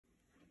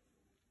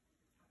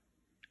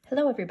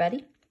Hello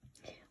everybody.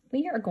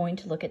 We are going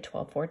to look at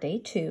 12-4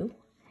 day 2,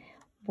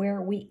 where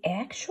we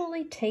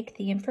actually take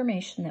the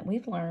information that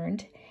we've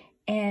learned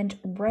and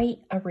write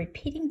a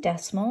repeating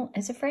decimal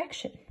as a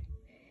fraction.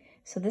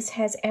 So this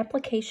has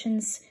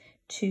applications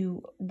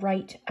to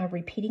write a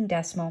repeating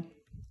decimal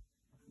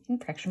in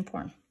fraction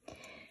form.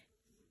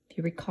 If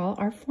you recall,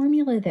 our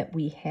formula that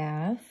we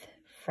have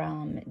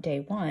from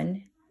day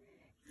 1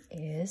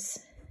 is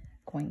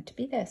going to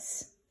be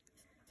this.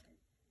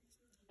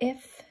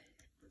 If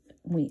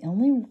we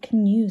only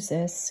can use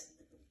this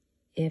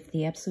if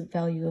the absolute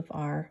value of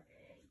r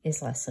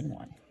is less than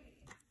 1.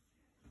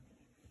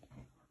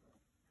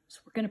 So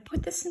we're going to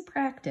put this in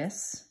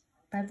practice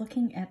by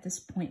looking at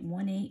this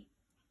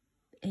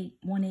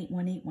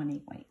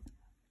 0.188181818.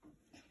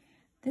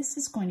 This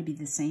is going to be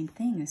the same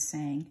thing as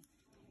saying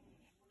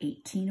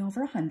 18 over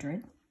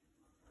 100.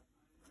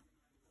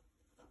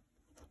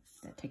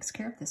 That takes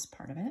care of this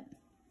part of it.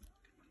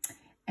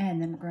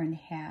 And then we're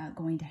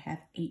going to have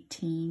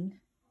 18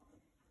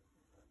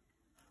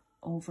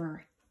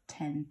 over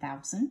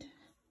 10,000.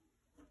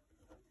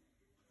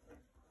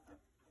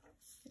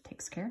 It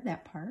takes care of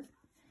that part.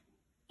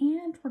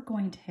 And we're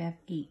going to have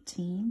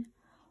 18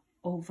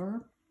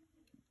 over,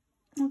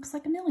 looks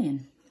like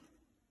 1,000,000.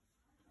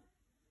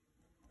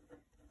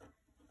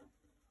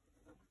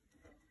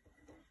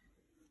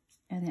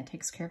 And that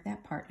takes care of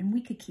that part. And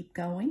we could keep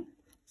going.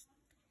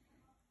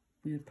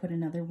 We would put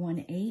another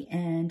 1A,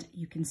 and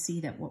you can see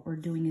that what we're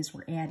doing is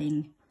we're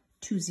adding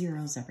 2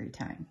 zeros every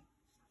time.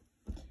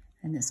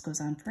 And this goes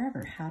on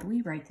forever. How do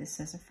we write this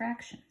as a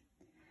fraction?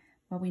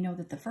 Well, we know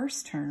that the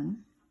first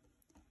term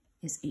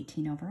is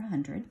 18 over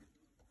 100.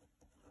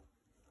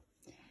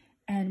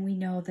 And we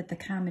know that the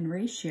common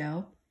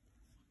ratio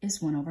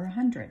is 1 over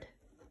 100.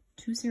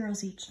 2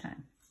 zeros each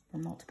time.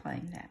 We're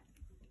multiplying that.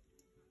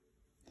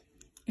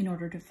 In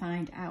order to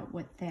find out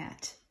what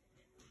that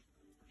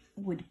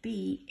would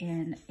be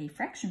in a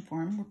fraction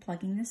form, we're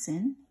plugging this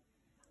in.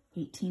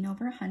 18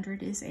 over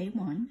 100 is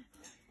A1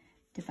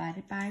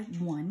 divided by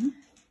 1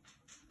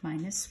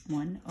 minus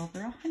 1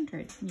 over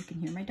 100. And you can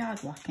hear my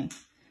dog walking.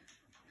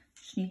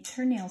 She needs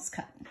her nails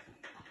cut.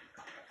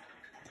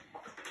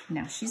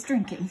 Now she's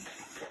drinking.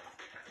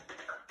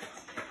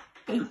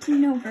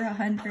 18 over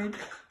 100.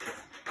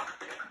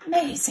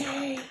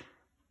 Maisie!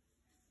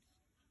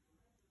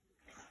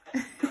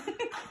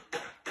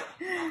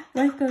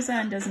 Life goes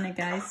on, doesn't it,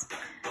 guys?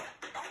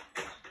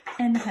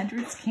 And the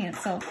hundreds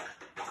cancel,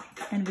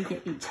 and we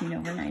get 18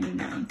 over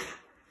 99.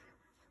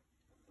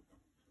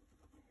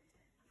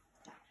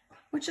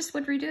 Which just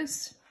would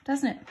reduce,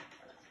 doesn't it?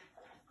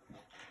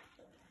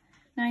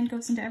 9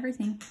 goes into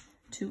everything,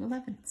 2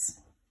 11ths.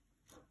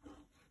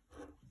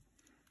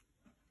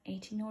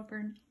 18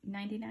 over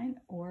 99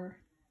 or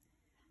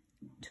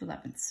 2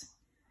 11ths.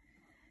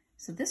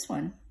 So this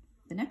one,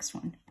 the next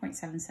one,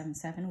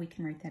 0.777, we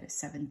can write that as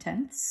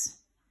 7/10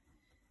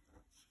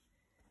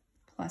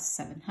 plus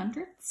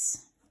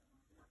 7/100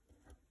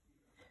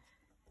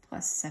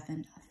 plus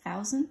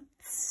 7/1000,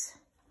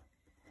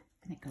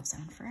 and it goes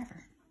on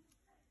forever.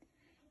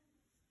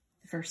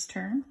 The first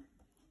term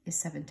is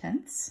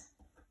 7/10.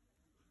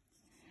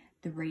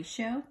 The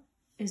ratio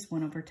is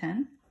 1 over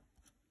 10.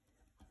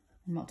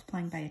 We're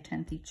multiplying by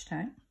 1/10 each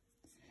time.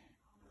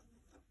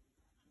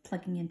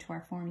 Plugging into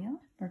our formula,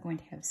 we're going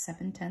to have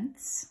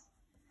 7/10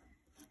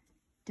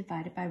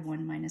 divided by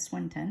 1 minus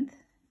 1/10.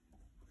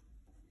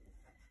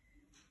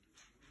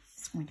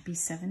 It's going to be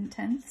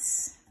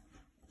 7/10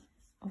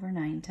 over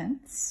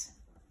 9/10,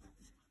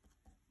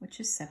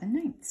 which is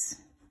 7/9.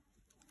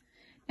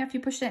 Now, if you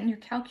push that in your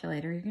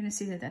calculator, you're going to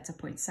see that that's a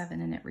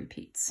 0.7 and it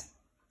repeats.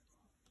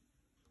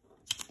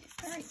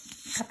 All right,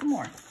 a couple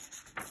more.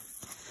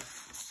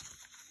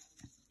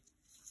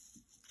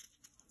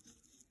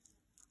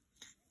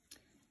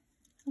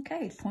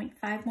 Okay,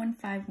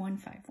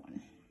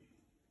 0.515151.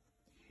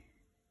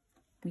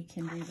 We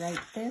can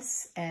rewrite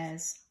this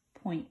as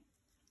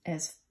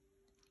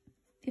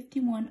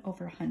 51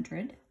 over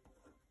 100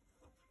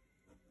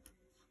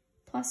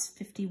 plus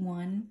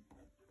 51,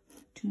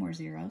 2 more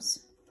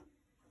zeros,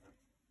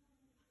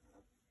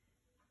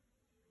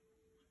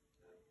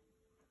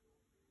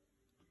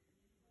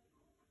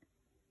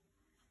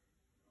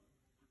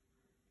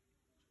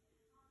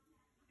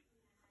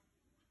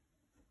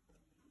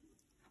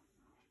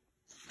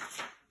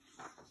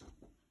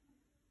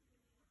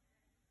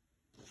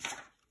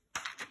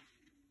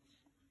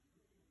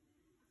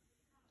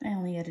 I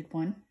only added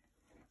 1.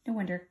 No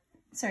wonder.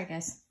 Sorry,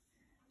 guys.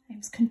 I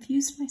was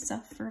confused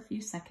myself for a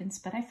few seconds,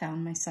 but I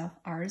found myself.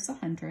 R is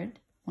 100,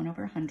 1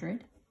 over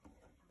 100.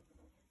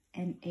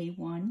 And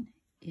A1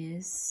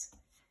 is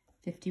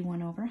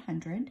 51 over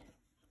 100.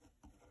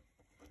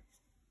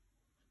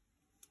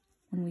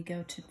 When we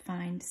go to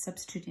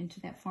substitute into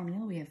that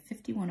formula, we have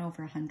 51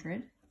 over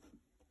 100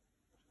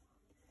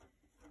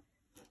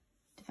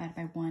 divided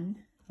by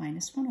 1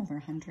 minus 1 over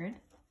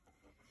 100.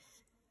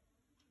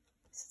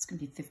 So it's going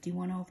to be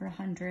 51 over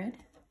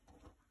 100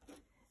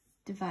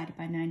 divided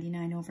by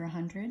 99 over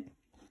 100.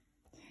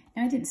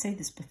 Now, I didn't say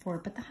this before,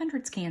 but the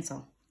hundreds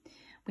cancel.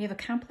 We have a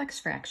complex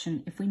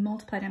fraction. If we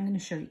multiply it, I'm going to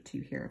show it to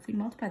you here. If we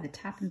multiply the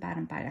top and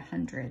bottom by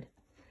 100,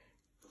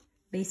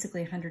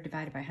 basically 100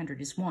 divided by 100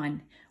 is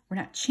 1. We're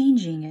not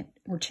changing it.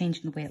 We're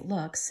changing the way it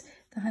looks.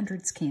 The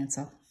hundreds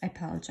cancel. I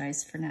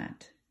apologize for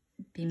not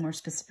being more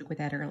specific with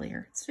that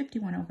earlier. It's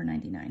 51 over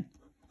 99.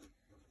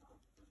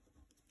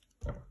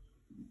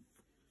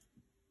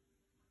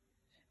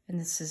 And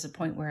this is a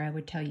point where I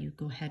would tell you,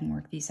 go ahead and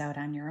work these out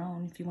on your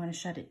own. If you want to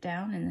shut it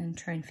down and then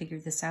try and figure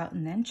this out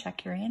and then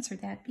check your answer,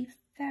 that'd be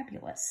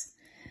fabulous.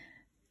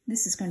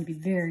 This is going to be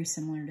very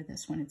similar to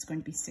this one. It's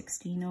going to be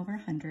 16 over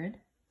 100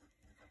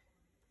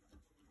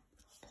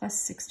 plus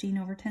 16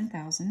 over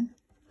 10,000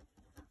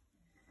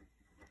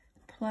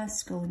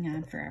 plus going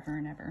on forever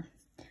and ever.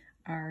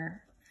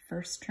 Our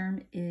first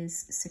term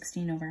is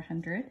 16 over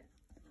 100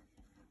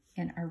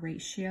 and our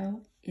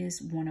ratio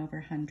is 1 over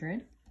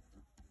 100.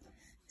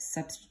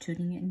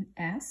 Substituting in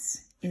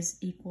S is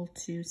equal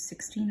to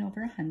 16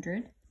 over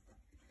 100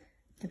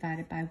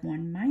 divided by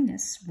 1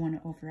 minus 1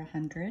 over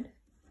 100.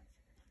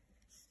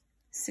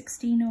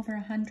 16 over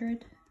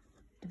 100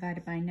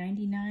 divided by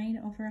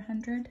 99 over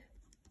 100.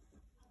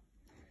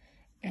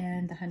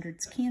 And the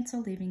hundreds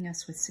cancel, leaving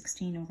us with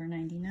 16 over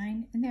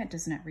 99, and that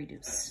does not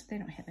reduce. They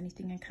don't have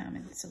anything in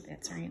common, so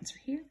that's our answer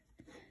here.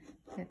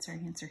 That's our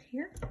answer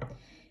here.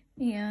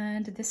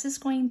 And this is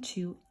going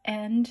to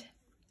end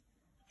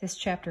this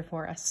chapter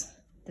for us.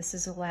 This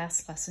is the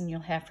last lesson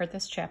you'll have for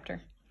this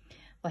chapter.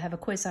 We'll have a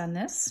quiz on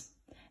this,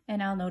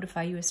 and I'll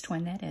notify you as to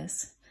when that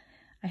is.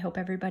 I hope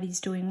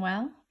everybody's doing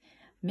well.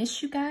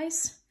 Miss you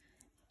guys,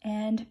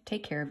 and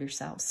take care of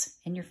yourselves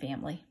and your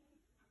family.